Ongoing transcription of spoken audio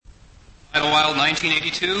Idlewild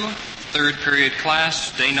 1982, third period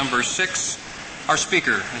class, day number 6. Our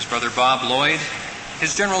speaker is Brother Bob Lloyd.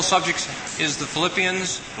 His general subject is the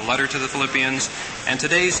Philippians, the letter to the Philippians, and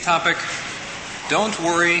today's topic, don't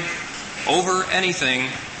worry over anything,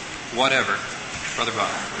 whatever. Brother Bob.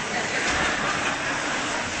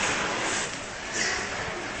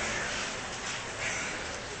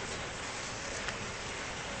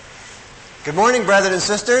 Good morning, brethren and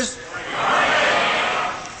sisters.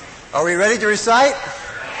 Are we ready to recite?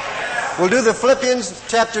 We'll do the Philippians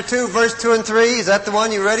chapter 2, verse 2 and 3. Is that the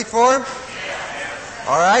one you're ready for?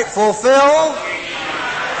 All right, fulfill.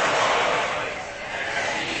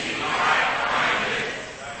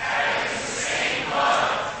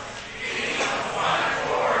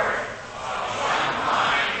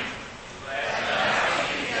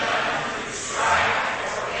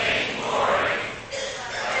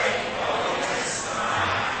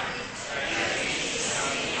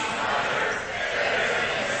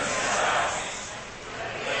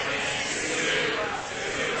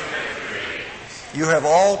 You have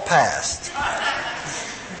all passed.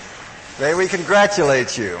 May we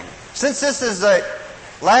congratulate you. Since this is the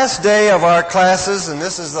last day of our classes and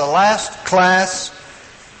this is the last class,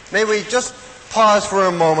 may we just pause for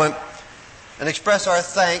a moment and express our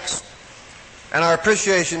thanks and our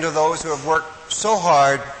appreciation to those who have worked so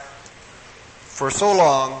hard for so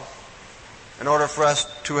long in order for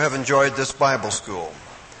us to have enjoyed this Bible school.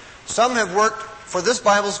 Some have worked for this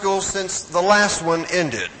Bible school since the last one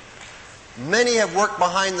ended. Many have worked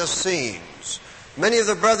behind the scenes. Many of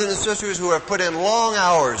the brothers and sisters who have put in long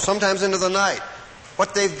hours, sometimes into the night.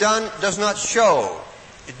 What they've done does not show.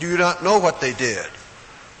 You do not know what they did.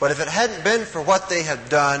 But if it hadn't been for what they had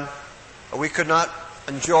done, we could not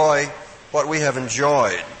enjoy what we have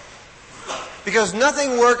enjoyed. Because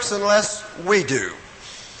nothing works unless we do.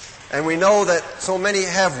 And we know that so many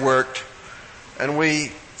have worked, and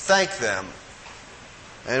we thank them,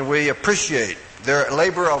 and we appreciate their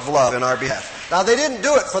labor of love in our behalf. Now, they didn't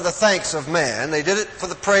do it for the thanks of man. They did it for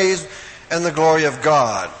the praise and the glory of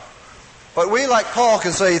God. But we, like Paul,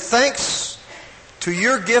 can say, thanks to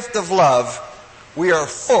your gift of love, we are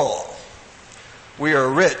full. We are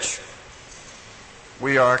rich.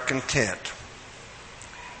 We are content.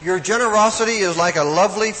 Your generosity is like a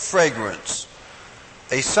lovely fragrance,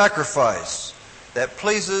 a sacrifice that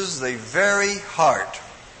pleases the very heart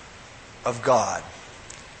of God.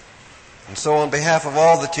 And so on behalf of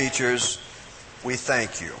all the teachers, we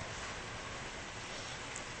thank you.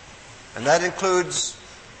 And that includes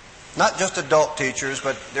not just adult teachers,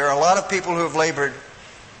 but there are a lot of people who have labored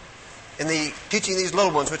in teaching these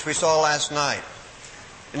little ones, which we saw last night.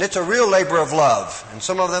 And it's a real labor of love. And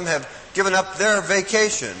some of them have given up their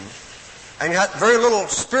vacation and got very little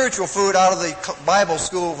spiritual food out of the Bible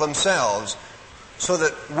school themselves so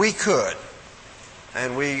that we could.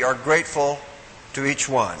 And we are grateful to each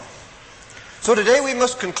one. So today we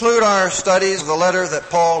must conclude our studies of the letter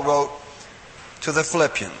that Paul wrote to the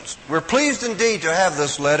Philippians. We're pleased indeed to have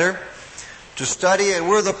this letter to study, and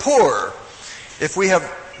we're the poorer if we have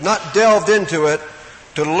not delved into it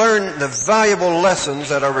to learn the valuable lessons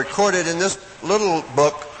that are recorded in this little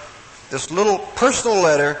book, this little personal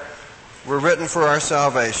letter were written for our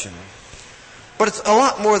salvation. But it's a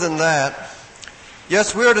lot more than that.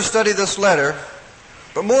 Yes, we are to study this letter,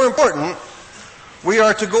 but more important, we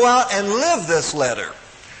are to go out and live this letter.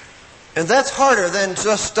 And that's harder than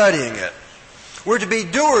just studying it. We're to be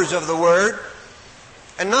doers of the word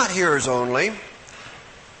and not hearers only.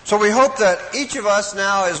 So we hope that each of us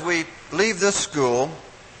now, as we leave this school,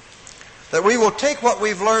 that we will take what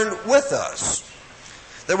we've learned with us,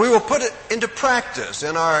 that we will put it into practice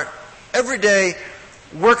in our everyday,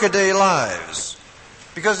 workaday lives.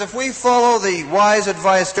 Because if we follow the wise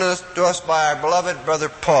advice to us by our beloved brother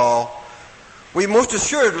Paul, we most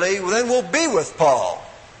assuredly then will be with Paul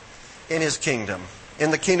in his kingdom, in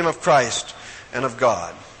the kingdom of Christ and of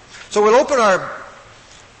God. So we'll open our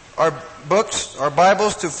books, our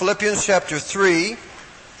Bibles, to Philippians chapter 3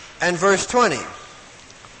 and verse 20.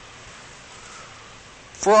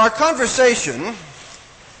 For our conversation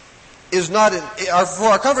is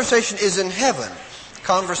in heaven.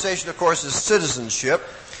 Conversation, of course, is citizenship.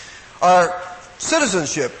 Our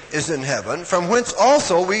citizenship is in heaven, from whence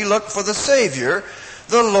also we look for the Savior,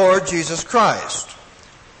 the Lord Jesus Christ.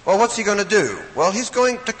 Well, what's he going to do? Well, he's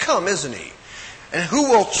going to come, isn't he? And who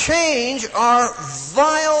will change our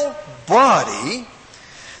vile body,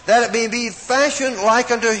 that it may be fashioned like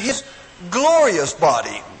unto his glorious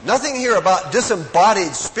body. Nothing here about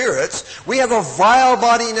disembodied spirits. We have a vile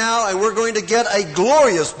body now, and we're going to get a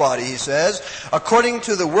glorious body, he says, according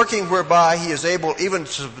to the working whereby he is able even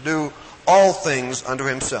to subdue all things unto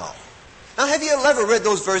himself. Now, have you ever read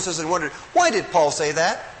those verses and wondered, why did Paul say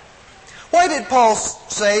that? Why did Paul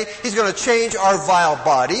say he's going to change our vile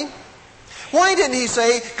body? Why didn't he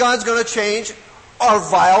say God's going to change our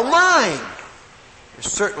vile mind?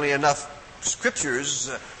 There's certainly enough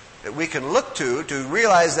scriptures that we can look to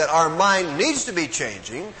realize that our mind needs to be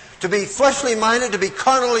changing. To be fleshly minded, to be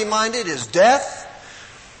carnally minded is death.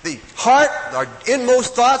 The heart, our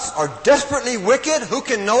inmost thoughts are desperately wicked. Who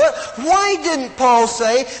can know it? Why didn't Paul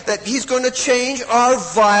say that he's going to change our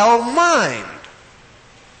vile mind?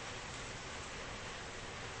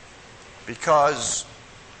 Because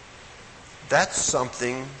that's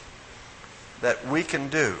something that we can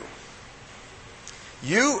do.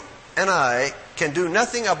 You and I can do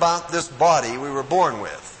nothing about this body we were born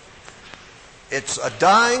with. It's a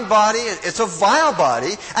dying body, it's a vile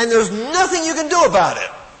body, and there's nothing you can do about it.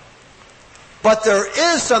 But there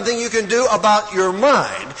is something you can do about your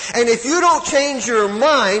mind. And if you don't change your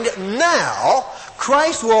mind now,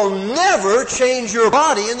 Christ will never change your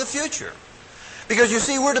body in the future. Because you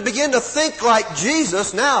see, we're to begin to think like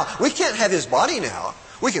Jesus now. We can't have His body now.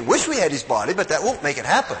 We can wish we had His body, but that won't make it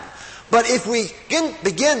happen. But if we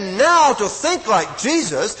begin now to think like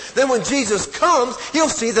Jesus, then when Jesus comes, He'll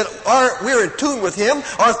see that we're in tune with Him.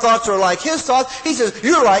 Our thoughts are like His thoughts. He says,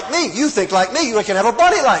 you're like me. You think like me. You can have a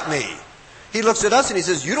body like me. He looks at us and He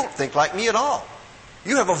says, you don't think like me at all.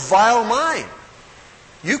 You have a vile mind.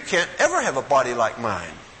 You can't ever have a body like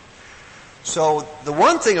mine. So the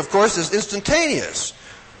one thing, of course, is instantaneous.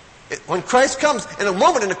 When Christ comes, in a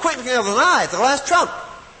moment, in the twinkling of an eye, at the last trump,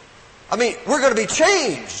 we're going to be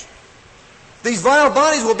changed. These vile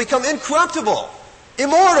bodies will become incorruptible,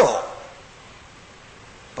 immortal.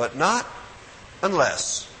 But not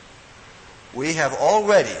unless we have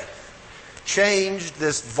already changed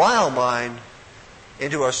this vile mind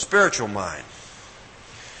into a spiritual mind.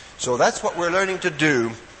 So that's what we're learning to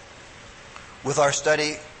do with our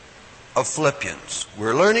study of Philippians.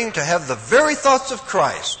 We're learning to have the very thoughts of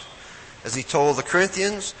Christ, as he told the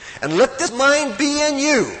Corinthians, and let this mind be in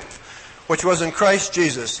you, which was in Christ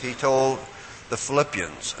Jesus, he told the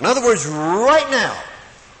Philippians. In other words, right now,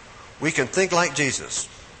 we can think like Jesus.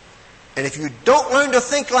 And if you don't learn to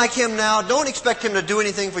think like Him now, don't expect Him to do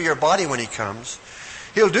anything for your body when He comes.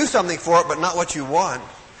 He'll do something for it, but not what you want.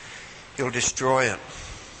 He'll destroy it.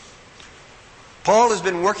 Paul has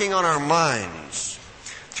been working on our minds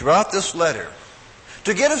throughout this letter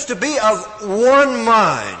to get us to be of one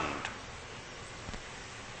mind.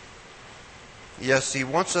 Yes, he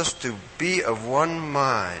wants us to be of one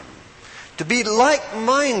mind. To be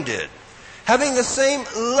like-minded, having the same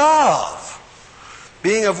love,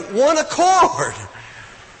 being of one accord,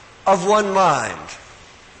 of one mind.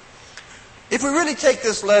 If we really take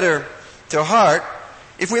this letter to heart,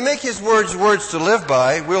 if we make his words to live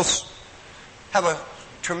by, we'll have a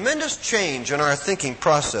tremendous change in our thinking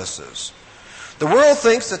processes. The world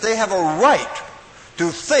thinks that they have a right to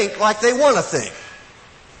think like they want to think.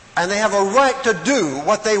 And they have a right to do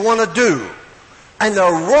what they want to do. And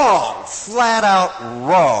they're wrong, flat out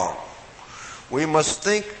wrong. We must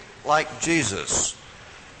think like Jesus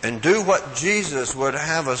and do what Jesus would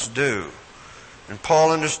have us do. And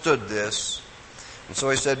Paul understood this. And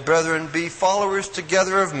so he said, "Brethren, be followers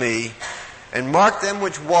together of me, and mark them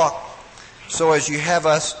which walk, so as you have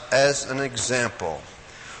us as an example."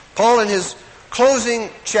 Paul, in his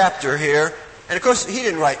closing chapter here, and of course he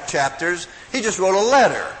didn't write chapters, he just wrote a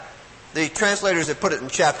letter. The translators have put it in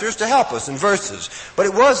chapters to help us in verses. But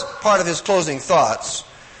it was part of his closing thoughts.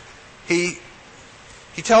 He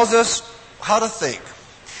tells us how to think.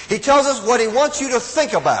 He tells us what he wants you to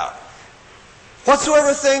think about.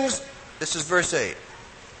 Whatsoever things, this is verse 8,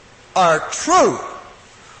 are true.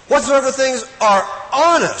 Whatsoever things are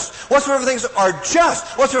honest. Whatsoever things are just.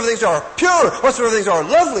 Whatsoever things are pure. Whatsoever things are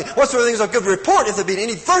lovely. Whatsoever things are good report. If there be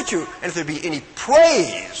any virtue, and if there be any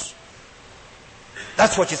praise.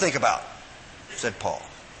 That's what you think about, said Paul.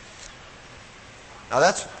 Now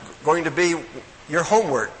that's going to be your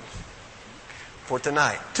homework for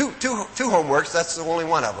tonight. Two homeworks, that's the only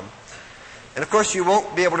one of them. And of course you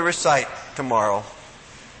won't be able to recite tomorrow.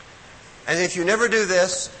 And if you never do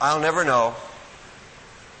this, I'll never know.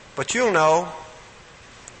 But you'll know,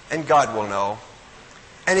 and God will know.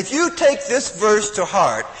 And if you take this verse to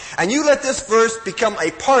heart, and you let this verse become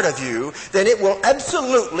a part of you, then it will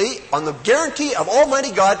absolutely, on the guarantee of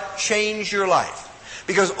Almighty God, change your life.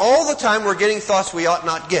 Because all the time we're getting thoughts we ought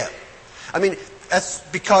not get. That's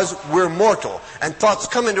because we're mortal, and thoughts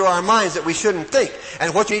come into our minds that we shouldn't think.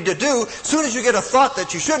 And what you need to do, as soon as you get a thought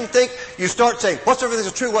that you shouldn't think, you start saying, whatsoever things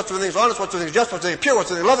are true, whatsoever things are honest, whatsoever things are just, whatsoever things are pure,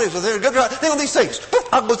 whatsoever things are lovely, whatsoever things are good, think of these things.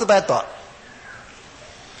 Poof, out goes the bad thought.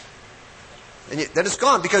 And then it's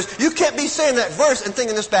gone, because you can't be saying that verse and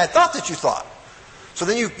thinking this bad thought that you thought. So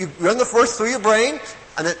then you run the verse through your brain,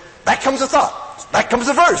 and then back comes the thought. Back comes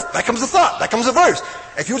the verse. Back comes the thought. Back comes the verse.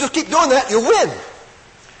 If you just keep doing that, you'll win.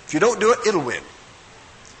 If you don't do it, it'll win.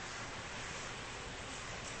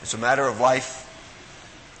 It's a matter of life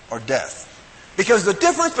or death. Because the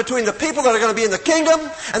difference between the people that are going to be in the kingdom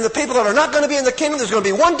and the people that are not going to be in the kingdom, there's going to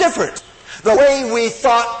be one difference. The way we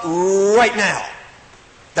thought right now.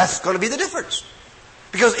 That's going to be the difference.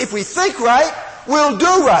 Because if we think right, we'll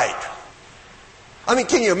do right. I mean,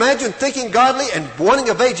 can you imagine thinking godly and wanting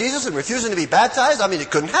to obey Jesus and refusing to be baptized? I mean, it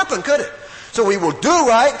couldn't happen, could it? So we will do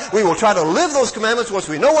right. We will try to live those commandments once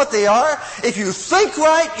we know what they are. If you think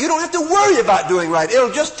right, you don't have to worry about doing right.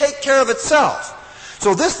 It'll just take care of itself.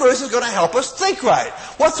 So this verse is going to help us think right.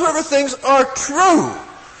 Whatsoever things are true.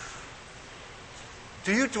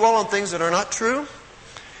 Do you dwell on things that are not true?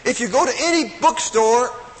 If you go to any bookstore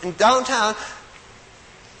in downtown,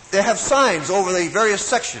 they have signs over the various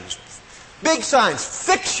sections. Big signs.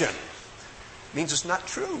 Fiction. Means it's not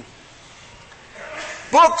true.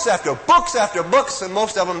 Books after books after books, and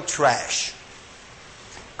most of them trash.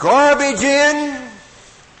 Garbage in,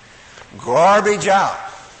 garbage out.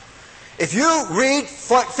 If you read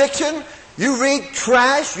fiction, you read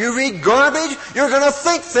trash, you read garbage, you're going to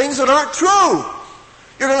think things that aren't true.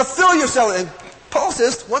 You're going to fill yourself. And Paul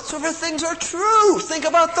says, whatsoever things are true, think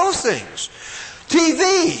about those things.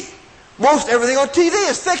 TV. Most everything on TV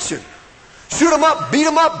is fiction. Shoot them up, beat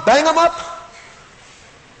them up, bang them up.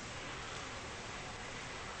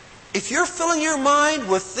 If you're filling your mind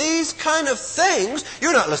with these kind of things,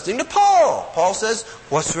 you're not listening to Paul. Paul says,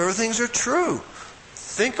 whatsoever things are true,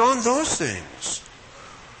 think on those things.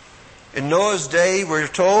 In Noah's day, we're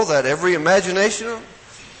told that every imagination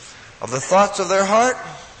of the thoughts of their heart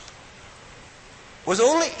was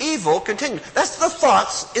only evil continued. That's the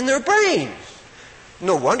thoughts in their brain.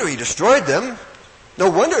 No wonder he destroyed them. No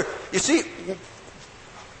wonder. You see,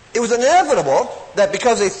 it was inevitable that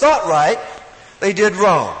because they thought right, they did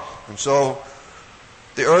wrong. And so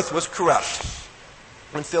the earth was corrupt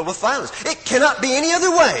and filled with violence. It cannot be any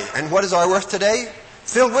other way. And what is our earth today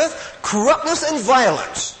filled with? Corruptness and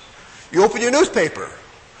violence. You open your newspaper.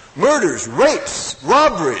 Murders, rapes,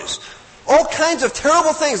 robberies, all kinds of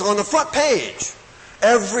terrible things on the front page.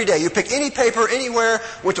 Every day. You pick any paper anywhere.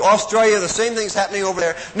 Went to Australia, the same thing's happening over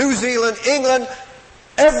there. New Zealand, England,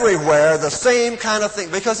 everywhere, the same kind of thing.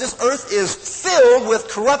 Because this earth is filled with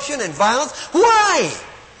corruption and violence. Why?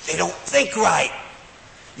 They don't think right.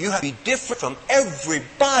 You have to be different from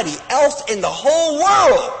everybody else in the whole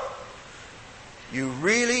world. You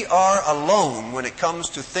really are alone when it comes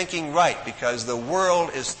to thinking right, because the world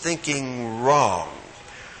is thinking wrong.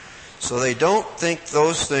 So they don't think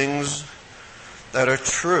those things that are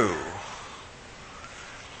true.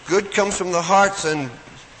 Good comes from the hearts, and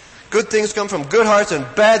good things come from good hearts, and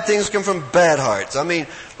bad things come from bad hearts. I mean,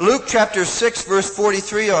 Luke chapter 6, verse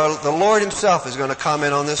 43, the Lord himself is going to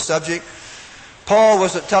comment on this subject. Paul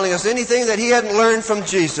wasn't telling us anything that he hadn't learned from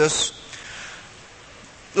Jesus.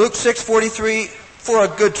 Luke 6:43, for a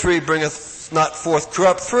good tree bringeth not forth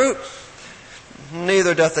corrupt fruit,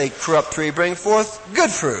 neither doth a corrupt tree bring forth good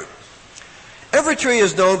fruit. Every tree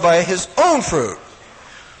is known by his own fruit.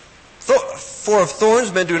 For of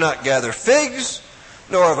thorns men do not gather figs,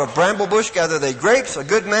 nor of a bramble bush gather they grapes. A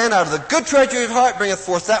good man out of the good treasure of his heart bringeth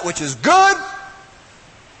forth that which is good.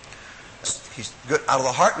 He's good. Out of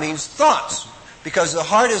the heart means thoughts. Because the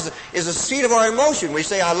heart is a seat of our emotion. We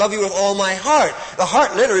say, I love you with all my heart. The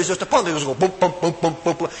heart literally is just a pump. It goes boom, boom, boom, boom,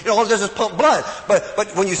 boom, boom. You know, all it does is pump blood.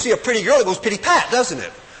 But when you see a pretty girl, it goes pitty-pat, doesn't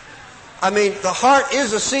it? I mean, the heart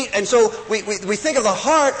is a seat. And so we think of the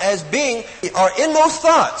heart as being our inmost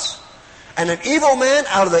thoughts. And an evil man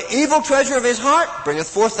out of the evil treasure of his heart bringeth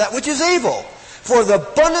forth that which is evil. For the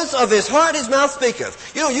abundance of his heart his mouth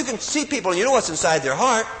speaketh. You know, you can see people and you know what's inside their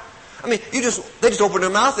heart. I mean, they just open their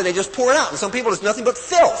mouth and they just pour it out. And some people, it's nothing but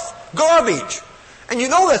filth, garbage. And you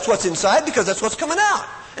know that's what's inside because that's what's coming out.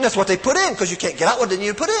 And that's what they put in, because you can't get out what they need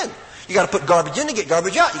to put in. You got to put garbage in to get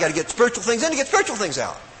garbage out. You got to get spiritual things in to get spiritual things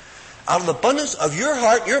out. Out of the abundance of your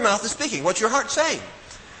heart, your mouth is speaking. What's your heart saying?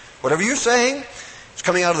 Whatever you're saying, it's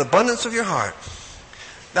coming out of the abundance of your heart.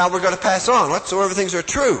 Now we're going to pass on. Whatsoever things are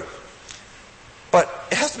true. But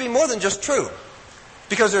it has to be more than just true.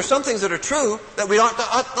 Because there are some things that are true that we don't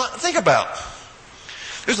think about.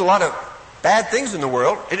 There's a lot of bad things in the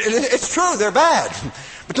world. It's true, they're bad.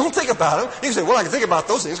 But don't think about them. You can say, well, I can think about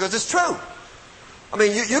those things because it's true. I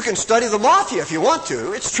mean, you can study the mafia if you want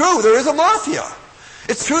to. It's true, there is a mafia.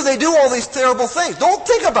 It's true they do all these terrible things. Don't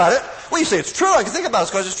think about it. Well, you say it's true, I can think about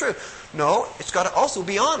it because it's true. No, it's got to also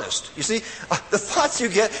be honest. You see, the thoughts you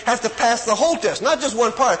get have to pass the whole test, not just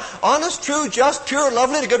one part. Honest, true, just, pure,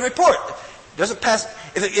 lovely, and a good report. Doesn't pass.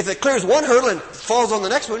 If it clears one hurdle and falls on the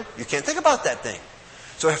next one, you can't think about that thing.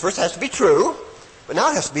 So it first has to be true, but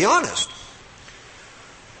now it has to be honest.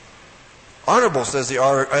 Honorable, says the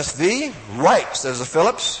RSV. Right, says the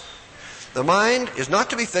Phillips. The mind is not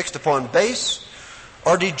to be fixed upon base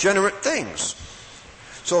or degenerate things.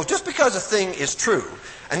 So just because a thing is true,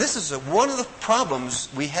 and this is one of the problems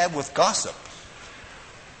we have with gossip.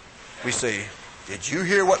 We say, did you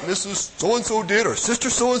hear what Mrs. So-and-so did or Sister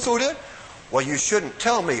So-and-so did? Well, you shouldn't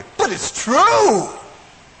tell me, but it's true.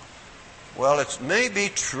 Well, it may be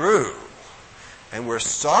true, and we're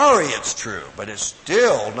sorry it's true, but it's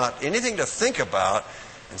still not anything to think about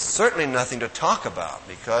and certainly nothing to talk about,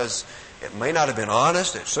 because it may not have been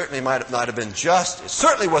honest, it certainly might not have been just, it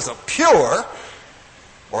certainly wasn't pure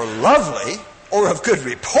or lovely or of good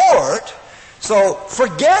report, so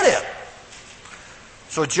forget it.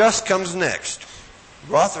 So just comes next.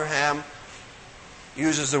 Rotherham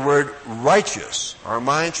uses the word righteous. Our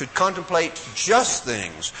mind should contemplate just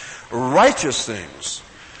things, righteous things.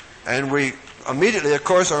 And we immediately, of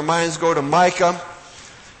course, our minds go to Micah,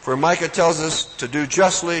 for Micah tells us to do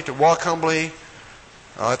justly, to walk humbly.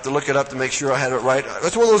 I'll have to look it up to make sure I had it right.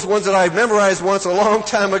 That's one of those ones that I memorized once a long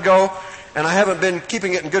time ago, and I haven't been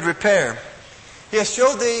keeping it in good repair. He has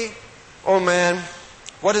showed thee, O man,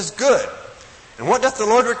 what is good. And what doth the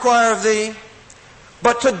Lord require of thee?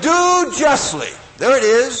 But to do justly. There it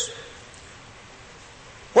is.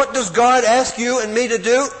 What does God ask you and me to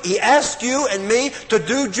do? He asks you and me to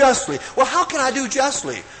do justly. Well, how can I do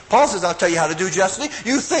justly? Paul says, I'll tell you how to do justly.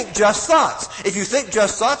 You think just thoughts. If you think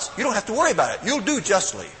just thoughts, you don't have to worry about it. You'll do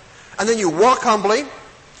justly. And then you walk humbly,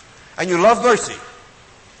 and you love mercy.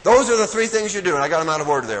 Those are the three things you do. And I got them out of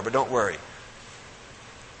order there, but don't worry.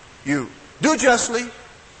 You do justly,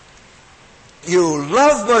 you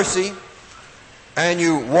love mercy, and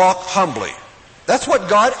you walk humbly. That's what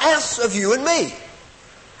God asks of you and me.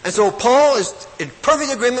 And so Paul is in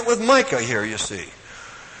perfect agreement with Micah here, you see.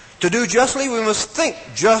 To do justly, we must think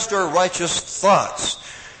just or righteous thoughts.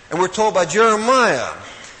 And we're told by Jeremiah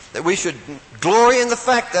that we should glory in the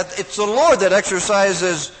fact that it's the Lord that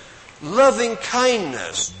exercises loving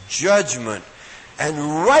kindness, judgment,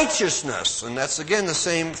 and righteousness. And that's again the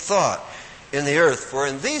same thought in the earth. For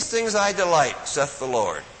in these things I delight, saith the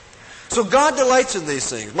Lord. So God delights in these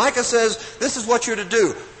things. Micah says, this is what you're to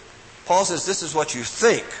do. Paul says, this is what you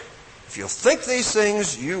think. If you'll think these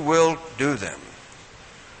things, you will do them.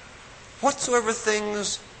 Whatsoever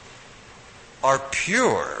things are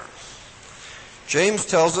pure. James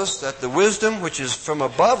tells us that the wisdom which is from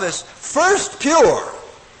above is first pure,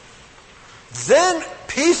 then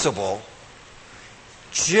peaceable,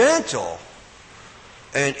 gentle,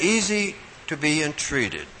 and easy to be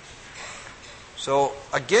entreated. So,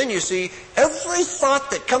 again, you see, every thought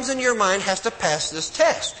that comes into your mind has to pass this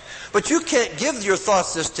test. But you can't give your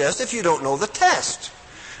thoughts this test if you don't know the test.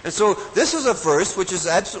 And so, this is a verse which is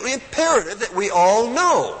absolutely imperative that we all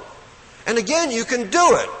know. And again, you can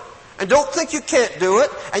do it. And don't think you can't do it.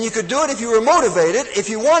 And you could do it if you were motivated, if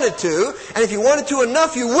you wanted to. And if you wanted to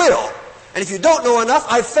enough, you will. And if you don't know enough,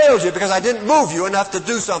 I failed you because I didn't move you enough to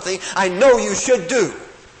do something I know you should do.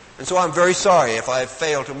 And so I'm very sorry if I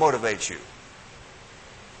failed to motivate you.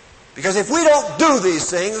 Because if we don't do these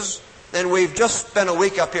things, then we've just spent a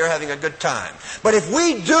week up here having a good time. But if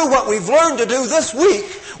we do what we've learned to do this week,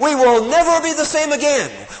 we will never be the same again.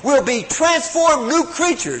 We'll be transformed new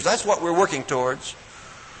creatures. That's what we're working towards.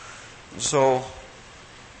 And so,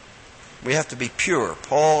 we have to be pure.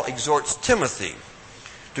 Paul exhorts Timothy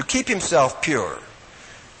to keep himself pure,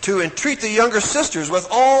 to entreat the younger sisters with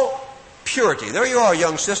all purity. There you are,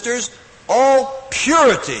 young sisters. All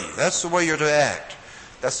purity. That's the way you're to act.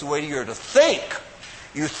 That's the way you're to think.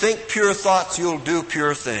 You think pure thoughts, you'll do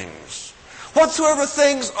pure things. Whatsoever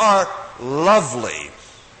things are lovely.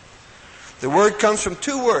 The word comes from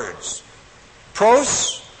two words,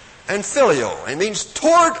 pros and filio. It means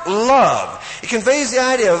toward love. It conveys the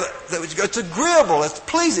idea of that it's agreeable, it's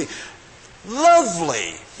pleasing,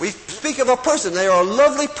 lovely. We speak of a person, they are a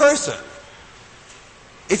lovely person.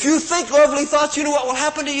 If you think lovely thoughts, you know what will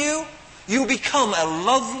happen to you? You become a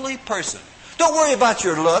lovely person. Don't worry about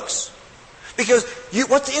your looks, because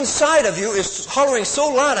what's inside of you is hollering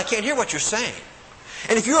so loud I can't hear what you're saying.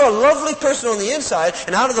 And if you're a lovely person on the inside,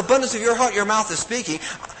 and out of the abundance of your heart your mouth is speaking,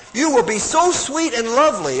 you will be so sweet and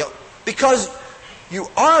lovely because you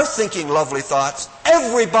are thinking lovely thoughts.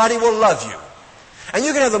 Everybody will love you. And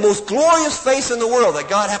you can have the most glorious face in the world that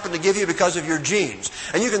God happened to give you because of your genes.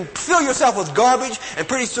 And you can fill yourself with garbage, and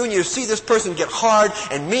pretty soon you see this person get hard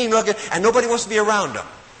and mean looking, and nobody wants to be around them.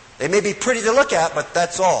 They may be pretty to look at, but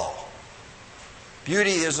that's all.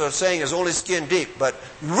 Beauty, is a saying, is only skin deep, but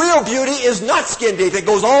real beauty is not skin deep. It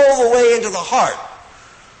goes all the way into the heart.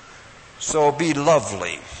 So be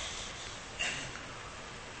lovely.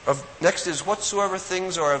 Next is whatsoever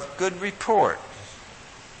things are of good report.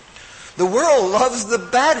 The world loves the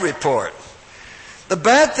bad report. The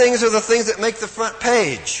bad things are the things that make the front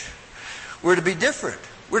page. We're to be different.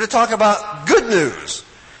 We're to talk about good news,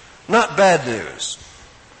 not bad news.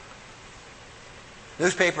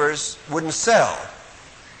 Newspapers wouldn't sell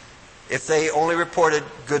if they only reported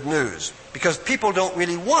good news, because people don't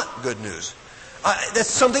really want good news. That's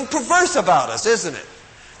something perverse about us, isn't it?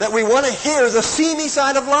 That we want to hear the seamy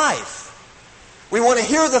side of life. We want to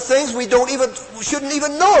hear the things we shouldn't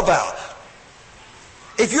even know about.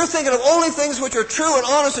 If you're thinking of only things which are true and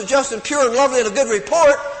honest and just and pure and lovely and a good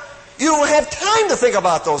report, you don't have time to think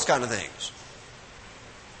about those kind of things.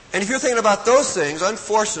 And if you're thinking about those things,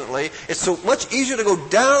 unfortunately, it's so much easier to go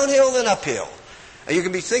downhill than uphill. And you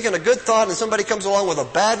can be thinking a good thought and somebody comes along with a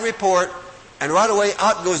bad report, and right away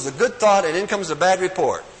out goes the good thought and in comes the bad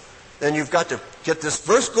report. Then you've got to get this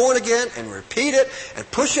verse going again and repeat it and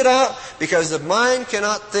push it out, because the mind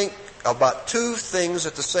cannot think about two things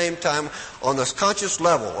at the same time on this conscious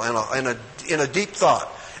level and in a deep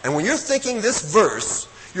thought. And when you're thinking this verse,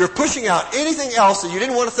 you're pushing out anything else that you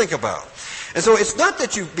didn't want to think about. And so it's not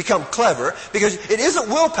that you become clever, because it isn't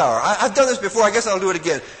willpower. I've done this before. I guess I'll do it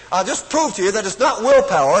again. I'll just prove to you that it's not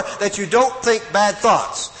willpower that you don't think bad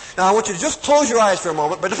thoughts. Now, I want you to just close your eyes for a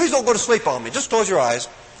moment, but please don't go to sleep on me. Just close your eyes.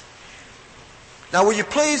 Now, will you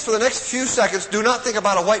please, for the next few seconds, do not think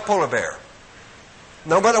about a white polar bear.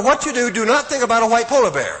 No matter what you do not think about a white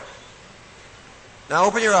polar bear. Now,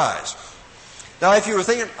 open your eyes. Now, if you were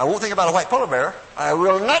thinking, I won't think about a white polar bear, I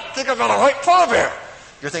will not think about a white polar bear.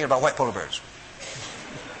 You're thinking about white polar bears.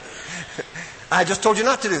 I just told you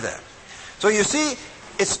not to do that. So you see,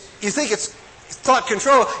 you think it's thought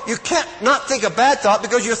control. You can't not think a bad thought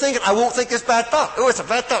because you're thinking, I won't think this bad thought. Oh, it's a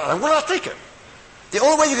bad thought. I will not think it. The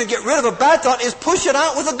only way you can get rid of a bad thought is push it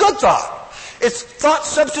out with a good thought. It's thought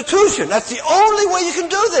substitution. That's the only way you can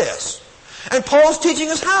do this. And Paul's teaching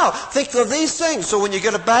us how. Think of these things. So when you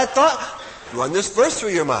get a bad thought, run this verse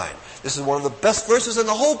through your mind. This is one of the best verses in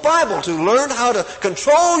the whole Bible to learn how to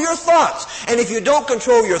control your thoughts. And if you don't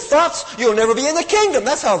control your thoughts, you'll never be in the kingdom.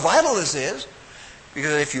 That's how vital this is.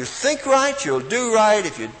 Because if you think right, you'll do right.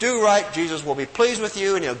 If you do right, Jesus will be pleased with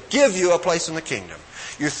you and He'll give you a place in the kingdom.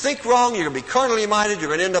 You think wrong, you're going to be carnally minded, you're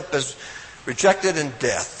going to end up as rejected in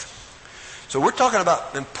death. So we're talking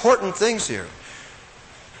about important things here.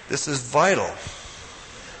 This is vital.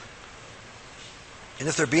 And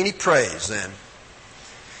if there be any praise, then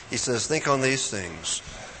he says, think on these things.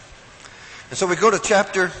 And so we go to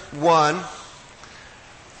chapter 1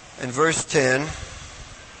 and verse 10,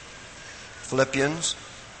 Philippians.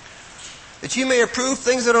 That you may approve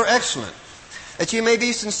things that are excellent, that you may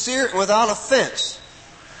be sincere and without offense,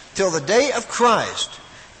 till the day of Christ,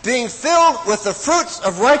 being filled with the fruits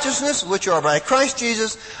of righteousness which are by Christ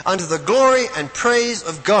Jesus unto the glory and praise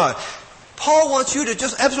of God. Paul wants you to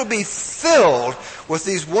just absolutely be filled with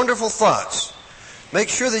these wonderful thoughts. Make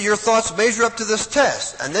sure that your thoughts measure up to this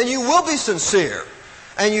test. And then you will be sincere.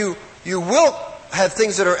 And you will have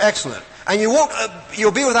things that are excellent. And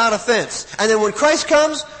you'll be without offense. And then when Christ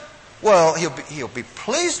comes, well, He'll be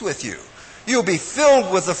pleased with you. You'll be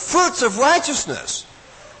filled with the fruits of righteousness.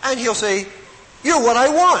 And He'll say, you're what I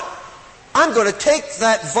want. I'm going to take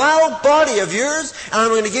that vile body of yours and I'm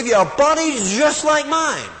going to give you a body just like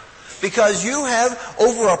mine. Because you have,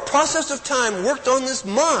 over a process of time, worked on this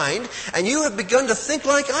mind and you have begun to think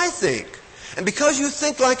like I think. And because you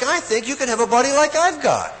think like I think, you can have a body like I've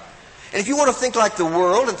got. And if you want to think like the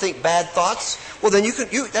world and think bad thoughts, well then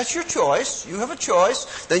that's your choice. You have a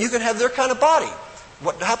choice. Then you can have their kind of body.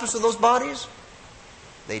 What happens to those bodies?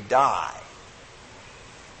 They die.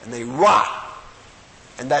 And they rot.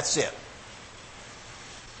 And that's it.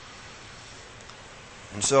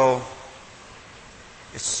 And so,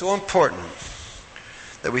 it's so important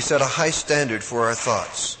that we set a high standard for our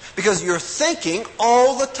thoughts. Because you're thinking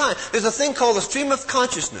all the time. There's a thing called the stream of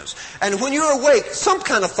consciousness. And when you're awake, some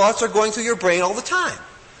kind of thoughts are going through your brain all the time.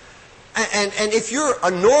 And if you're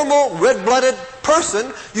a normal, red-blooded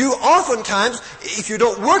person, you oftentimes, if you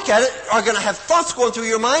don't work at it, are going to have thoughts going through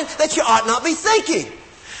your mind that you ought not be thinking.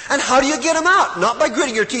 And how do you get them out? Not by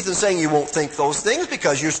gritting your teeth and saying you won't think those things,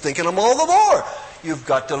 because you're thinking them all the more. You've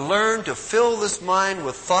got to learn to fill this mind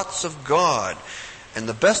with thoughts of God. And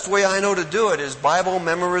the best way I know to do it is Bible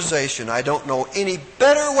memorization. I don't know any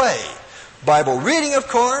better way. Bible reading, of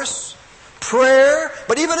course, prayer,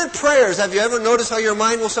 but even in prayers, have you ever noticed how your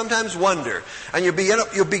mind will sometimes wander? And you'll be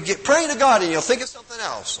praying to God and you'll think of something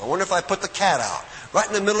else. I wonder if I put the cat out right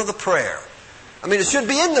in the middle of the prayer. I mean, it should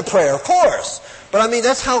be in the prayer, of course. But I mean,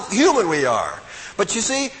 that's how human we are. But you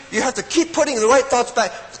see, you have to keep putting the right thoughts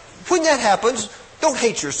back. When that happens, don't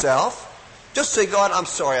hate yourself. Just say, God, I'm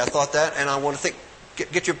sorry I thought that, and I want to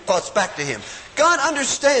get your thoughts back to Him. God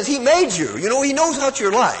understands. He made you. You know, He knows what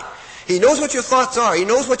you're like. He knows what your thoughts are. He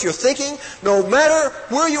knows what you're thinking, no matter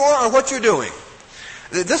where you are or what you're doing.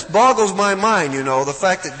 This boggles my mind, you know, the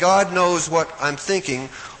fact that God knows what I'm thinking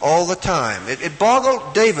all the time. It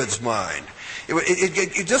boggled David's mind.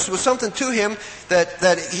 It just was something to him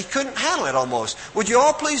that he couldn't handle it almost. Would you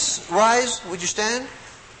all please rise? Would you stand?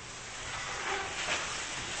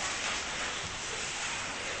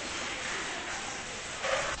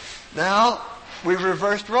 Now, we've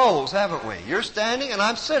reversed roles, haven't we? You're standing and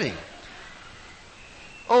I'm sitting.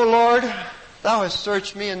 O Lord, Thou hast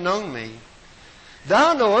searched me and known me.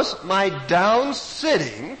 Thou knowest my down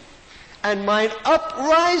sitting and mine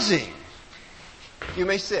uprising. You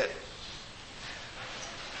may sit.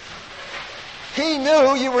 He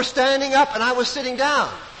knew you were standing up and I was sitting down.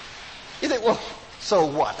 You think, well, so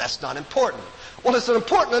what? That's not important. Well, it's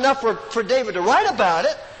important enough for David to write about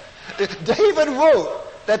it. David wrote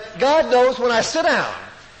that God knows when I sit down.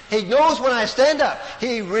 He knows when I stand up.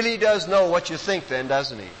 He really does know what you think then,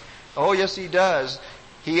 doesn't He? Oh, yes, He does.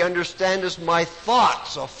 He understands my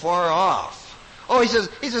thoughts afar off. Oh, he says,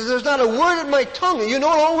 there's not a word in my tongue. You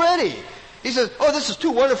know it already. He says, oh, this is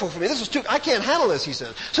too wonderful for me. I can't handle this, he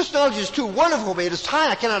says. Such knowledge is too wonderful for me. It is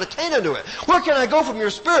high. I cannot attain unto it. Where can I go from your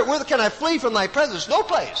spirit? Where can I flee from thy presence? No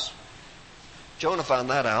place. Jonah found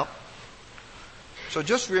that out. So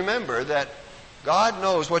just remember that God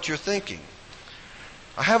knows what you're thinking.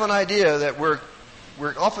 I have an idea that we're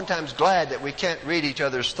oftentimes glad that we can't read each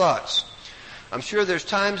other's thoughts. I'm sure there's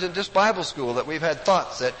times in this Bible school that we've had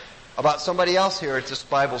thoughts about somebody else here at this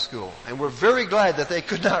Bible school. And we're very glad that they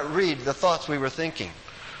could not read the thoughts we were thinking.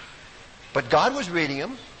 But God was reading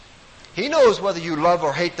them. He knows whether you love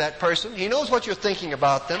or hate that person. He knows what you're thinking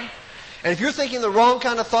about them. And if you're thinking the wrong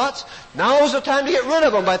kind of thoughts, now is the time to get rid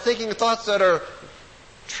of them by thinking thoughts that are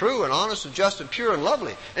true and honest and just and pure and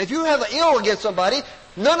lovely. And if you have an ill against somebody,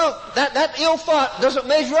 none of that ill thought doesn't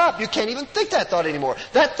measure up. You can't even think that thought anymore.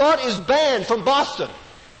 That thought is banned from Boston.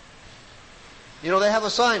 You know, they have a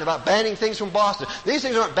sign about banning things from Boston. These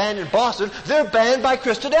things aren't banned in Boston. They're banned by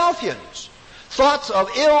Christadelphians. Thoughts of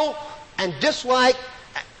ill and dislike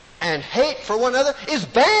and hate for one another is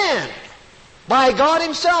banned by God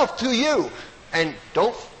Himself to you. And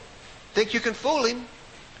don't think you can fool Him.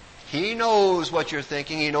 He knows what you're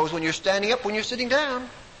thinking. He knows when you're standing up, when you're sitting down.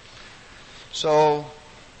 So,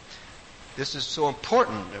 this is so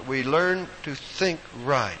important that we learn to think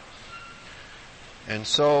right. And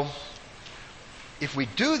so, if we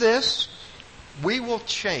do this, we will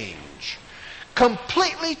change.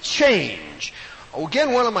 Completely change.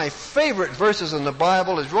 Again, one of my favorite verses in the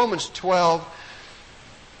Bible is Romans 12.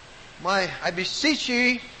 I beseech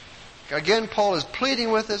ye, again Paul is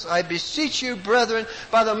pleading with us, I beseech you, brethren,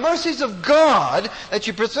 by the mercies of God, that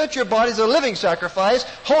you present your bodies a living sacrifice,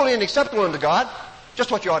 holy and acceptable unto God.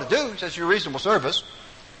 Just what you ought to do, says your reasonable service.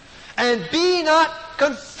 And be not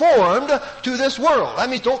conformed to this world. That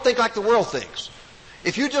means don't think like the world thinks.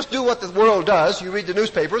 If you just do what the world does, you read the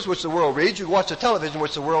newspapers, which the world reads, you watch the television,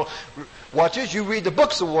 which the world watches, you read the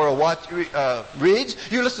books the world reads,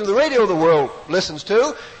 you listen to the radio the world listens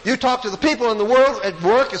to, you talk to the people in the world at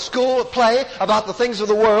work, at school, at play, about the things of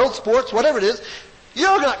the world, sports, whatever it is,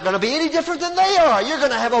 you're not going to be any different than they are. You're going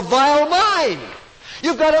to have a vile mind.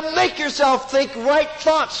 You've got to make yourself think right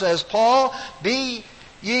thoughts, says Paul. Be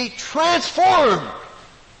ye transformed.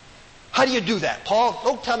 How do you do that, Paul?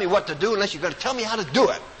 Don't tell me what to do unless you're going to tell me how to do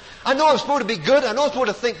it. I know I'm supposed to be good. I know I'm supposed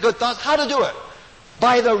to think good thoughts. How to do it?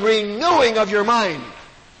 By the renewing of your mind.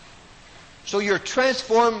 So you're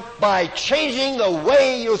transformed by changing the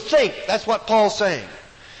way you think. That's what Paul's saying.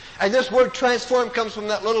 And this word transform comes from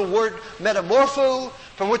that little word metamorpho,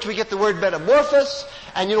 from which we get the word metamorphosis.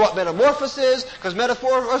 And you know what metamorphosis is? Because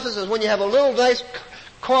metamorphosis is when you have a little nice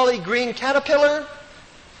crawly green caterpillar.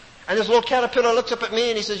 And this little caterpillar looks up at me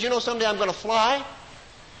and he says, you know, someday I'm going to fly.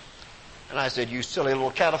 And I said, you silly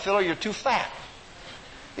little caterpillar, you're too fat.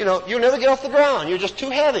 You know, you'll never get off the ground. You're just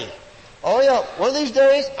too heavy. Oh yeah, one of these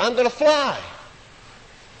days, I'm going to fly.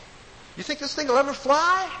 You think this thing will ever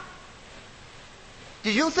fly?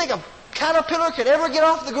 Do you think a caterpillar could ever get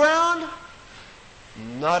off the ground?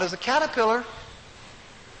 Not as a caterpillar.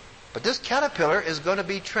 But this caterpillar is going to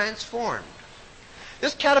be transformed.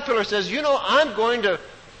 This caterpillar says, I'm going to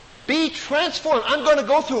be transformed. I'm going to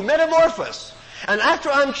go through metamorphosis. And after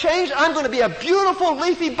I'm changed, I'm going to be a beautiful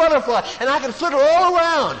leafy butterfly. And I can flitter all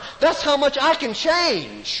around. That's how much I can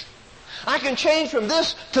change. I can change from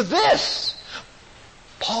this to this.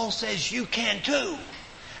 Paul says you can too.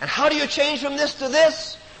 And how do you change from this to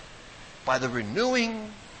this? By the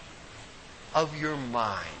renewing of your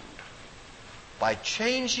mind. By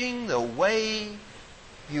changing the way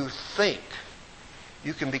you think.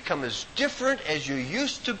 You can become as different as you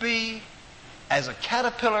used to be as a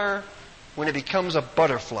caterpillar when it becomes a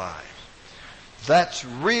butterfly. That's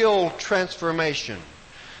real transformation.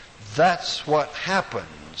 That's what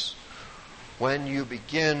happens when you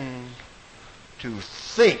begin to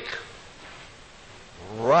think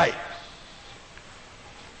right.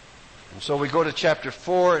 And so we go to chapter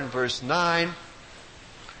 4 and verse 9.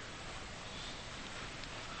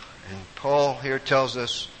 And Paul here tells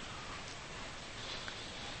us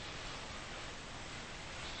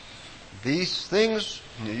these things,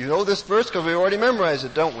 you know this verse because we already memorized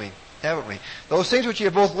it, don't we? Haven't we? Those things which you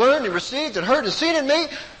have both learned and received and heard and seen in me,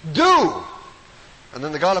 do. And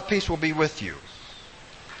then the God of peace will be with you.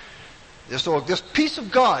 So this peace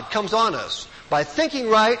of God comes on us by thinking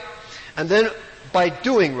right and then by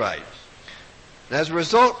doing right. And as a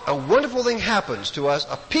result, a wonderful thing happens to us,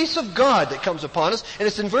 a peace of God that comes upon us, and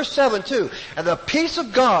it's in verse 7 too. And the peace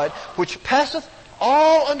of God which passeth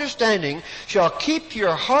all understanding shall keep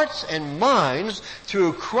your hearts and minds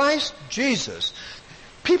through Christ Jesus.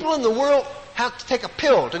 People in the world have to take a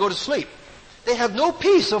pill to go to sleep. They have no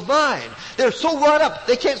peace of mind. They're so wrought up,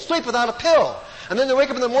 they can't sleep without a pill. And then they wake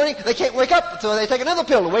up in the morning, they can't wake up, so they take another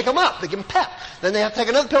pill to wake them up. They give them pep. Then they have to take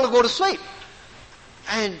another pill to go to sleep.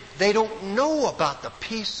 And they don't know about the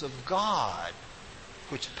peace of God,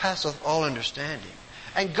 which passeth all understanding.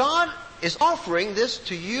 And God is offering this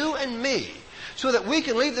to you and me, so that we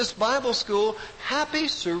can leave this Bible school happy,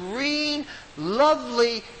 serene,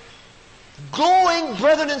 lovely, glowing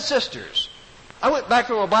brethren and sisters. I went back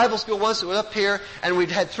from a Bible school once that was up here, and we'd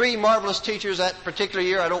had 3 marvelous teachers that particular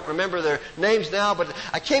year. I don't remember their names now, but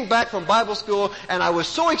I came back from Bible school, and I was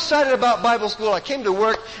so excited about Bible school. I came to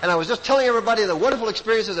work, and I was just telling everybody the wonderful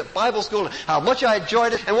experiences at Bible school and how much I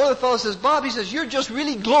enjoyed it. And one of the fellows says, "Bob," he says, "you're just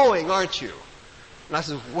really glowing, aren't you?" And I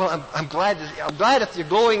said, "Well, I'm glad if your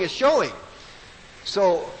glowing is showing."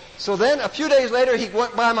 So then a few days later he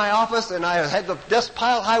went by my office and I had the desk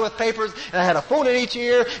piled high with papers and I had a phone in each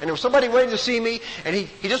ear and there was somebody waiting to see me and he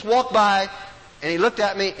just walked by and he looked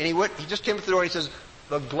at me and he just came to the door and he says,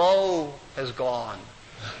 "The glow has gone."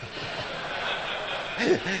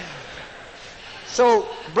 So,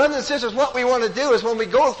 brothers and sisters, what we want to do is when we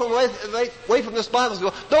go away from this Bible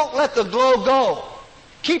school, don't let the glow go.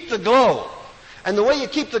 Keep the glow. And the way you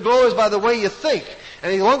keep the glow is by the way you think.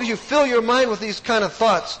 And as long as you fill your mind with these kind of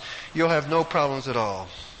thoughts, you'll have no problems at all.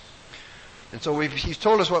 And so he's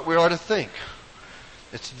told us what we are to think.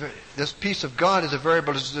 This peace of God is a very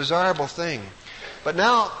desirable thing. But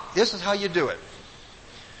now, this is how you do it.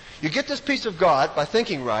 You get this peace of God by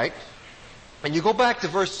thinking right, and you go back to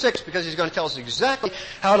verse 6 because he's going to tell us exactly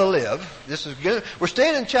how to live. We're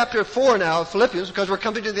staying in chapter 4 now of Philippians because we're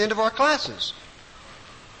coming to the end of our classes.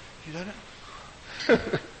 You done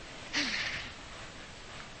it?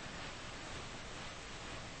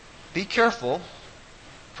 Be careful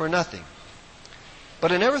for nothing,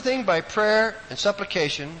 but in everything by prayer and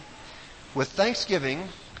supplication with thanksgiving,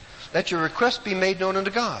 let your requests be made known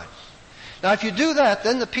unto God. Now if you do that,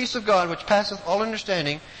 then the peace of God, which passeth all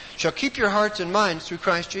understanding, shall keep your hearts and minds through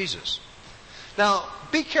Christ Jesus. Now,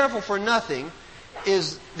 be careful for nothing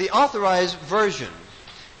is the authorized version,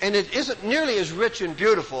 and it isn't nearly as rich and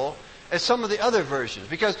beautiful as some of the other versions,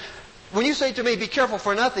 because when you say to me, "Be careful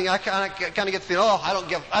for nothing," I kind of get the feeling,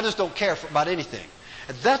 I just don't care about anything.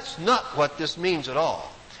 And that's not what this means at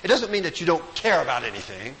all. It doesn't mean that you don't care about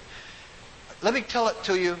anything. Let me tell it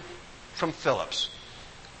to you from Phillips.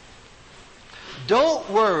 Don't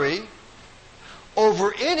worry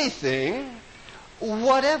over anything,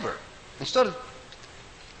 whatever. Instead of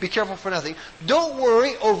be careful for nothing, don't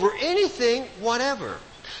worry over anything, whatever.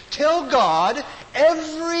 Tell God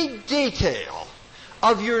every detail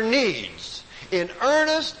of your needs in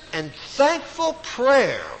earnest and thankful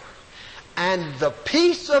prayer, and the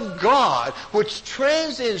peace of God, which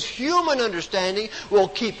transcends human understanding, will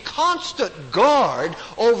keep constant guard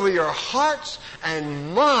over your hearts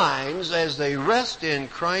and minds as they rest in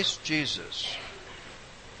Christ Jesus.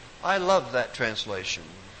 I love that translation.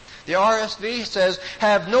 The RSV says,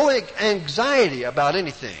 "Have no anxiety about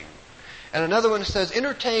anything." And another one says,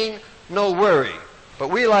 "Entertain no worry." But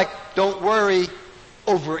we like, "Don't worry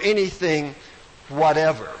over anything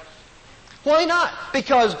whatever. Why not?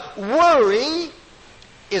 Because worry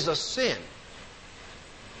is a sin.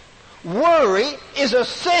 Worry is a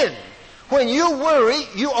sin. When you worry,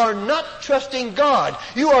 you are not trusting God.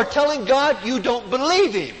 You are telling God you don't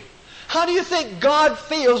believe Him. How do you think God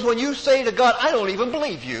feels when you say to God, I don't even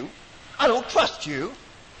believe you. I don't trust you.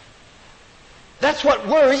 That's what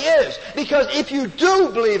worry is. Because if you do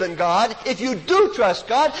believe in God, if you do trust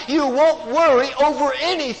God, you won't worry over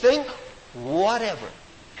anything whatever.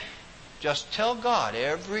 Just tell God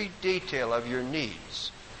every detail of your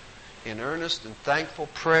needs in earnest and thankful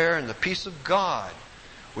prayer, and the peace of God,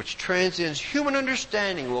 which transcends human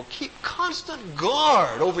understanding, will keep constant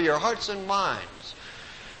guard over your hearts and minds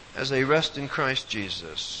as they rest in Christ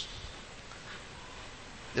Jesus.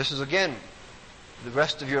 This is again the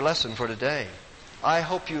rest of your lesson for today. I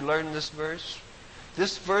hope you learn this verse.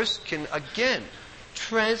 This verse can again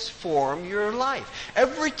transform your life.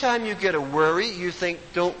 Every time you get a worry, you think,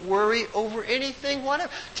 don't worry over anything,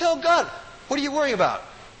 whatever. Tell God, what are you worrying about?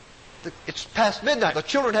 It's past midnight. The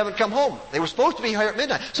children haven't come home. They were supposed to be here at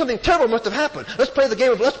midnight. Something terrible must have happened. Let's play the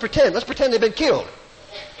game of let's pretend. Let's pretend they've been killed.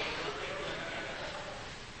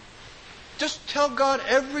 Just tell God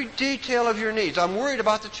every detail of your needs. I'm worried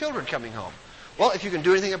about the children coming home. Well, if you can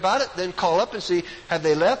do anything about it, then call up and see, have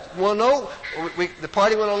they left? Well, no. The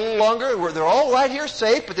party went a little longer. They're all right here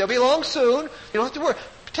safe, but they'll be along soon. You don't have to worry.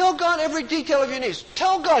 Tell God every detail of your needs.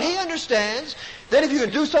 Tell God. He understands. Then if you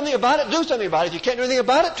can do something about it, do something about it. If you can't do anything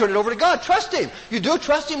about it, turn it over to God. Trust Him. You do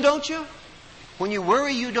trust Him, don't you? When you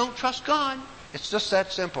worry, you don't trust God. It's just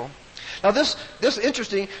that simple. Now this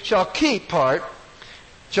interesting shall keep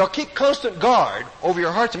constant guard over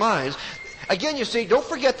your hearts and minds. Again, you see, don't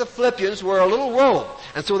forget the Philippians were a little Rome.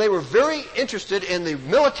 And so they were very interested in the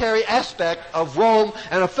military aspect of Rome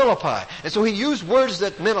and of Philippi. And so he used words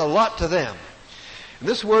that meant a lot to them. And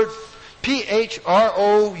this word, P-H-R-O-U-R-E-O,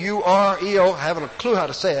 I haven't a clue how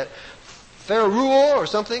to say it, Pharuo or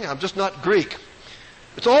something, I'm just not Greek.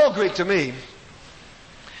 It's all Greek to me.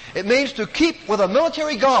 It means to keep with a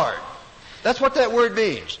military guard. That's what that word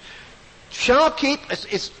means. Shall keep,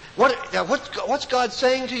 what's God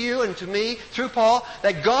saying to you and to me through Paul?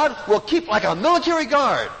 That God will keep like a military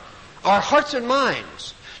guard our hearts and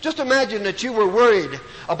minds. Just imagine that you were worried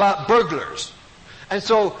about burglars. And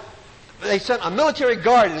so they sent a military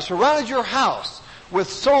guard and surrounded your house with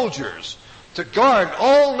soldiers to guard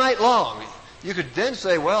all night long. You could then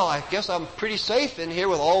say, well, I guess I'm pretty safe in here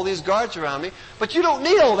with all these guards around me. But you don't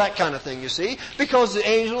need all that kind of thing, you see, because the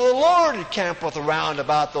angel of the Lord encampeth around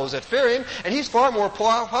about those that fear Him, and He's far more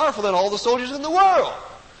powerful than all the soldiers in the world.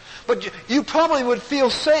 But you probably would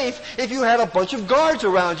feel safe if you had a bunch of guards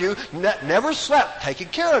around you that never slept, taking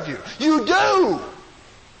care of you. You do!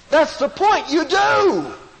 That's the point, you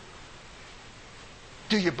do!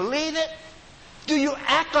 Do you believe it? Do you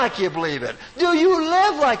act like you believe it? Do you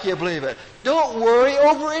live like you believe it? Don't worry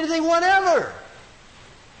over anything whatever.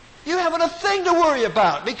 You haven't a thing to worry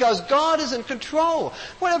about because God is in control.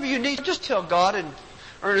 Whatever you need, just tell God in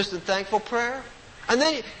earnest and thankful prayer. And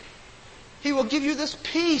then He will give you this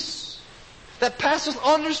peace that passes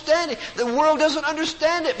understanding. The world doesn't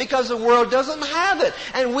understand it because the world doesn't have it.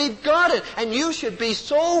 And we've got it. And you should be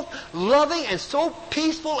so loving and so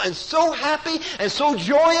peaceful and so happy and so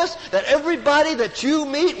joyous that everybody that you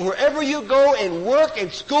meet, wherever you go in work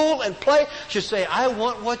and school and play, should say, I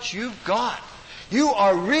want what you've got. You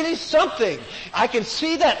are really something. I can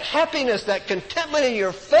see that happiness, that contentment in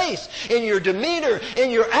your face, in your demeanor,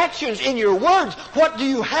 in your actions, in your words. What do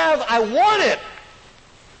you have? I want it.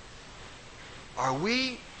 Are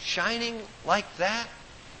we shining like that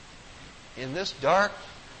in this dark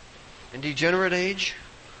and degenerate age?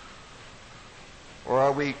 Or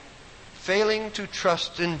are we failing to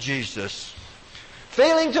trust in Jesus?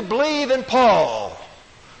 Failing to believe in Paul?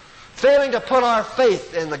 Failing to put our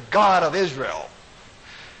faith in the God of Israel?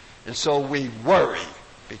 And so we worry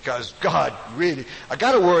because God really, I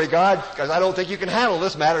got to worry, God, because I don't think you can handle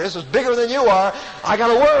this matter. This is bigger than you are. I got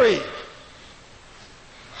to worry.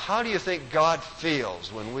 How do you think God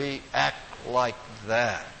feels when we act like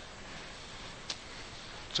that?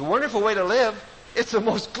 It's a wonderful way to live. It's the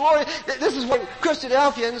most glorious. This is what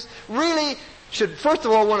Christadelphians really should, first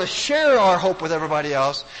of all, want to share our hope with everybody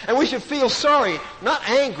else. And we should feel sorry, not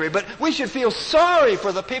angry, but we should feel sorry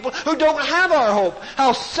for the people who don't have our hope.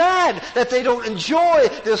 How sad that they don't enjoy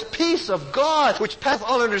this peace of God, which passeth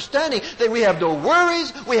all understanding, that we have no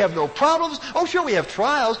worries, we have no problems. Oh, sure, we have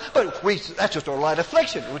trials, but that's just our light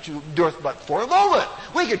affliction, which endureth but for a moment.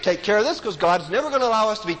 We can take care of this because God's never going to allow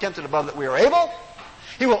us to be tempted above that we are able.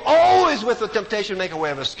 He will always, with the temptation, make a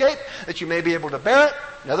way of escape, that you may be able to bear it.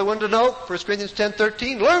 Another one to note, 1 Corinthians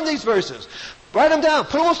 10:13. Learn these verses. Write them down.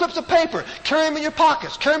 Put them on slips of paper. Carry them in your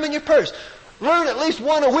pockets. Carry them in your purse. Learn at least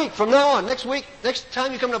one a week from now on. Next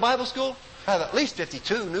time you come to Bible school, have at least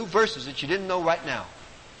 52 new verses that you didn't know right now.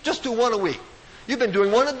 Just do one a week. You've been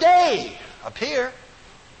doing one a day up here.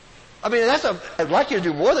 I mean, I'd like you to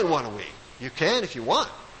do more than one a week. You can if you want.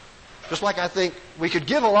 Just like I think we could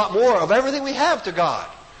give a lot more of everything we have to God.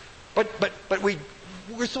 But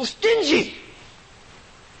we're so stingy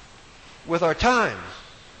with our time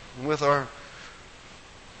and with our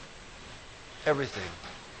everything.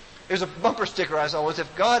 There's a bumper sticker I saw once.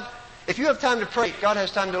 If you have time to pray, God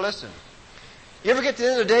has time to listen. You ever get to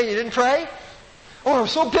the end of the day and you didn't pray? Oh, I'm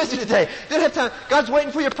so busy today. Didn't have time. God's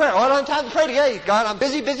waiting for your prayer. Oh, I don't have time to pray today. God, I'm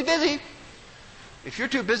busy. If you're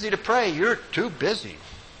too busy to pray, you're too busy.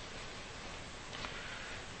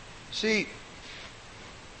 See,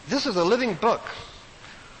 this is a living book.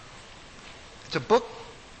 It's a book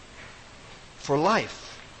for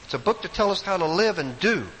life. It's a book to tell us how to live and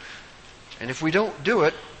do. And if we don't do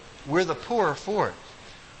it, we're the poorer for it.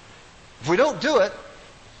 If we don't do it,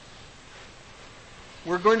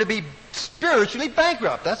 we're going to be spiritually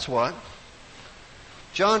bankrupt. That's what.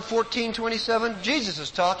 John 14:27, Jesus is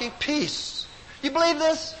talking. Peace. You believe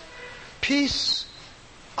this? Peace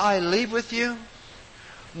I leave with you.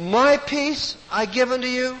 My peace I give unto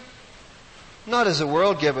you. Not as the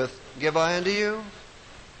world giveth, give I unto you.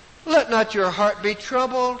 Let not your heart be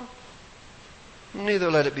troubled, neither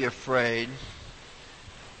let it be afraid.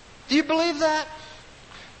 Do you believe that?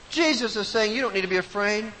 Jesus is saying you don't need to be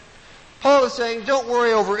afraid. Paul is saying don't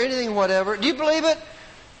worry over anything whatever. Do you believe it?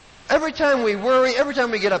 Every time we worry, every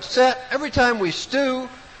time we get upset, every time we stew,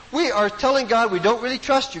 we are telling God we don't really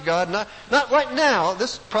trust you, God. Not right now.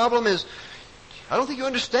 This problem is, I don't think you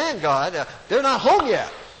understand, God. They're not home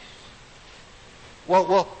yet.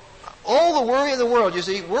 Well, all the worry in the world, you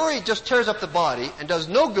see, worry just tears up the body and does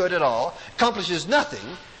no good at all, accomplishes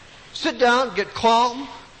nothing. Sit down, get calm,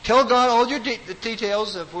 tell God all your the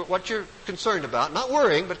details of what you're concerned about. Not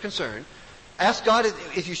worrying, but concerned. Ask God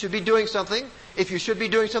if you should be doing something. If you should be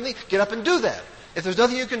doing something, get up and do that. If there's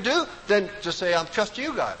nothing you can do, then just say, I'm trusting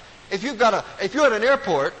you, God. If you're at an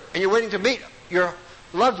airport and you're waiting to meet your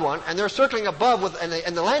loved one and they're circling above and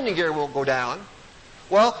the landing gear won't go down,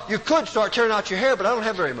 well, you could start tearing out your hair, but I don't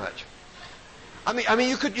have very much. I mean,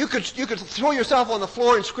 you could throw yourself on the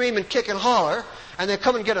floor and scream and kick and holler, and then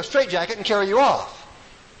come and get a straitjacket and carry you off.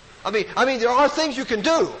 I mean, there are things you can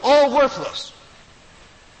do, all worthless.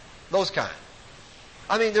 Those kind.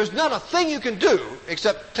 I mean, there's not a thing you can do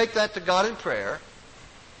except take that to God in prayer,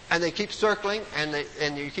 and they keep circling,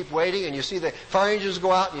 and you keep waiting, and you see the fire engines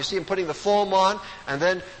go out, and you see them putting the foam on, and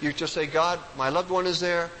then you just say, God, my loved one is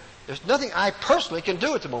there. There's nothing I personally can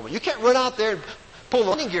do at the moment. You can't run out there and pull the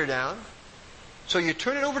landing gear down. So you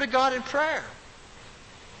turn it over to God in prayer.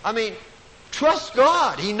 I mean, trust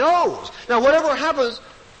God. He knows. Now, whatever happens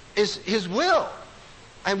is His will.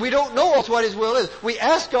 And we don't know what His will is. We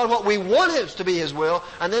ask God what we want it to be His will,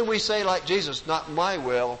 and then we say, like Jesus, not my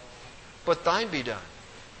will, but thine be done.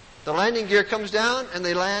 The landing gear comes down, and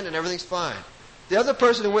they land, and everything's fine. The other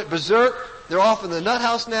person who went berserk, they're off in the nut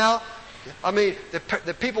house now. I mean,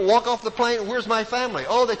 the people walk off the plane, where's my family?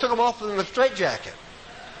 Oh, they took them off in the straitjacket.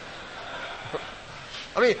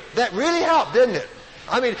 I mean, that really helped, didn't it?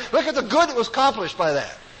 I mean, look at the good that was accomplished by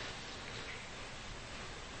that.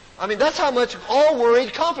 I mean, that's how much all worry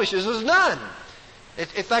accomplishes is none.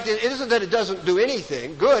 In fact, it isn't that it doesn't do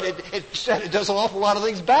anything good. It does an awful lot of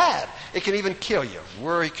things bad. It can even kill you.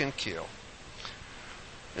 Worry can kill.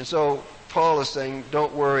 And so Paul is saying,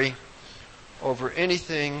 don't worry over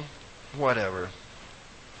anything whatever.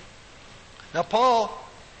 Now, Paul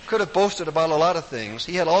could have boasted about a lot of things.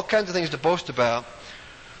 He had all kinds of things to boast about.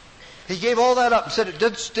 He gave all that up and said it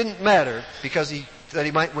didn't matter because that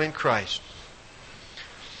he might win Christ.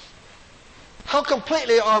 How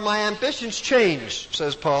completely are my ambitions changed,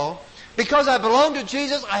 says Paul. Because I belong to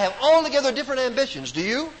Jesus, I have altogether different ambitions. Do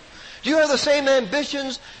you? Do you have the same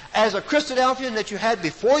ambitions as a Christadelphian that you had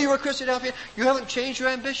before you were a Christadelphian? You haven't changed your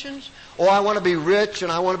ambitions? Oh, I want to be rich,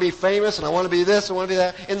 and I want to be famous, and I want to be this, and I want to be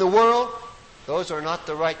that. In the world, those are not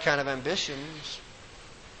the right kind of ambitions.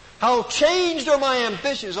 How changed are my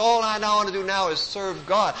ambitions? All I now want to do now is serve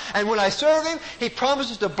God. And when I serve Him, He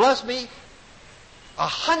promises to bless me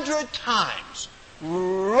 100 times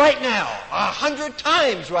right now. 100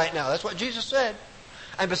 times right now. That's what Jesus said.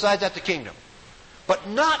 And besides that, the kingdom. But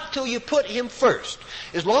not till you put Him first.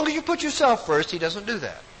 As long as you put yourself first, He doesn't do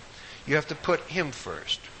that. You have to put Him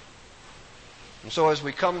first. And so as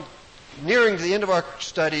we come nearing the end of our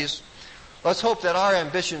studies, Let's hope that our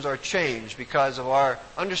ambitions are changed because of our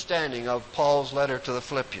understanding of Paul's letter to the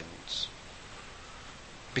Philippians.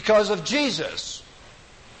 Because of Jesus,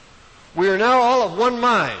 we are now all of one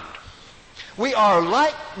mind. We are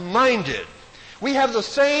like-minded. We have the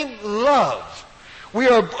same love. We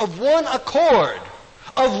are of one accord,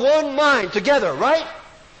 of one mind together, right?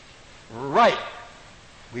 Right.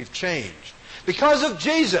 We've changed. Because of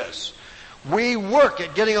Jesus, we work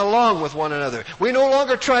at getting along with one another. We no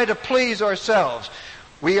longer try to please ourselves.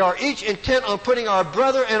 We are each intent on putting our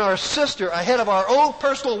brother and our sister ahead of our own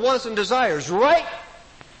personal wants and desires, right?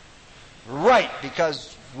 Right,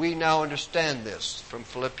 because we now understand this from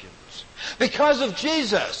Philippians. Because of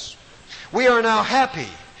Jesus, we are now happy.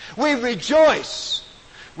 We rejoice.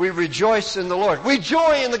 We rejoice in the Lord. We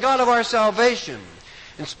joy in the God of our salvation,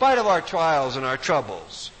 in spite of our trials and our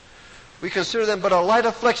troubles. We consider them but a light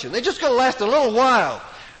affliction. They're just going to last a little while.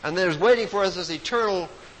 And there's waiting for us this eternal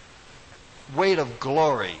weight of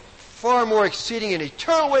glory. Far more exceeding an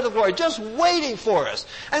eternal weight of glory. Just waiting for us.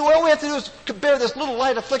 And all we have to do is bear this little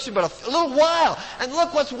light affliction but a little while. And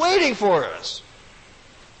look what's waiting for us.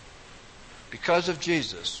 Because of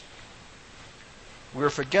Jesus,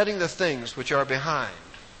 we're forgetting the things which are behind.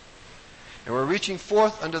 And we're reaching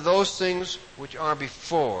forth unto those things which are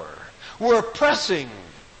before. We're pressing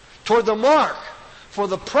toward the mark for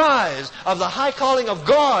the prize of the high calling of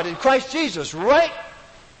God in Christ Jesus. Right?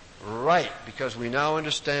 Right, because we now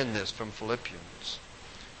understand this from Philippians.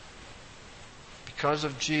 Because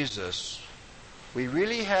of Jesus, we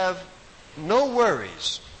really have no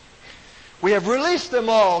worries. We have released them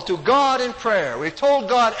all to God in prayer. We've told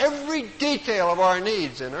God every detail of our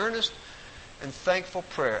needs in earnest and thankful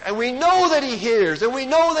prayer. And we know that He hears, and we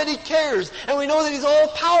know that He cares, and we know that He's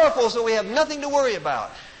all-powerful, so we have nothing to worry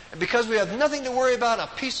about. And because we have nothing to worry about, a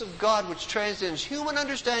peace of God which transcends human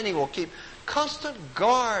understanding will keep constant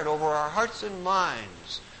guard over our hearts and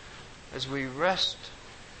minds as we rest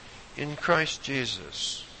in Christ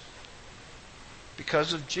Jesus.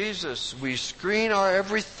 Because of Jesus, we screen our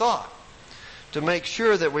every thought to make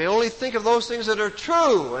sure that we only think of those things that are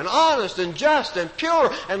true and honest and just and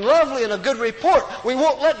pure and lovely and of good report. We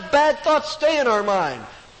won't let bad thoughts stay in our mind.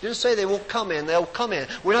 Didn't say they won't come in. They'll come in.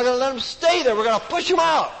 We're not going to let them stay there. We're going to push them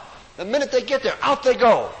out. The minute they get there, out they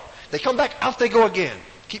go. They come back, out they go again.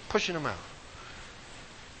 Keep pushing them out.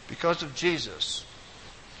 Because of Jesus,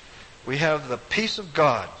 we have the peace of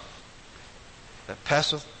God that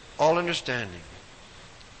passeth all understanding.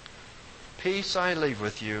 Peace I leave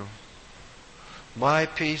with you. My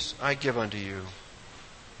peace I give unto you.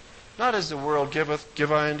 Not as the world giveth,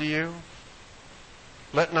 give I unto you.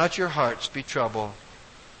 Let not your hearts be troubled,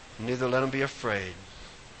 neither let them be afraid.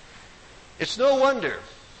 It's no wonder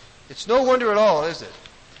at all, is it,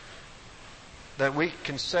 that we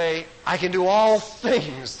can say, I can do all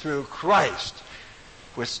things through Christ,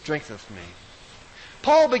 which strengtheneth me.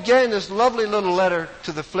 Paul began this lovely little letter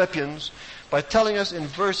to the Philippians by telling us in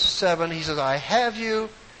verse 7, he says, I have you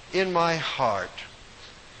in my heart.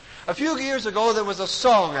 A few years ago there was a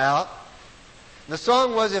song out. The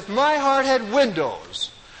song was, if my heart had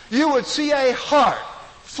windows, you would see a heart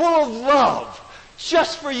full of love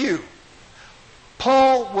just for you.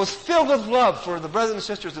 Paul was filled with love for the brothers and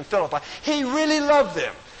sisters in Philippi. He really loved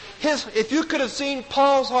them. If you could have seen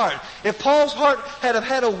Paul's heart, if Paul's heart had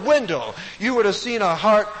had a window, you would have seen a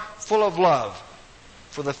heart full of love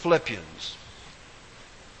for the Philippians.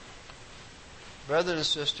 Brothers and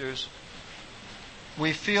sisters,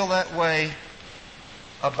 we feel that way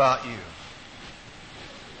about you.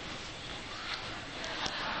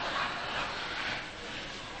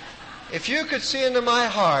 If you could see into my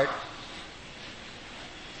heart,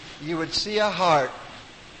 you would see a heart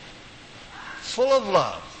full of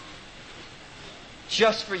love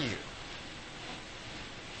just for you.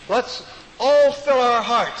 Let's all fill our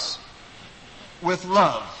hearts with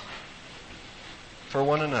love for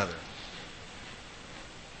one another.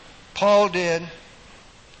 Paul did,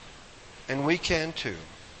 and we can too.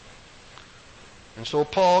 And so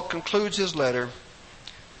Paul concludes his letter,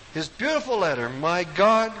 his beautiful letter, my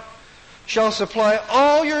God shall supply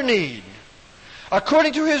all your need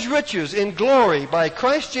according to His riches in glory by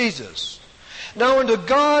Christ Jesus. Now unto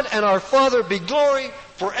God and our Father be glory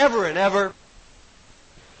forever and ever.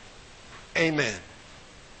 Amen.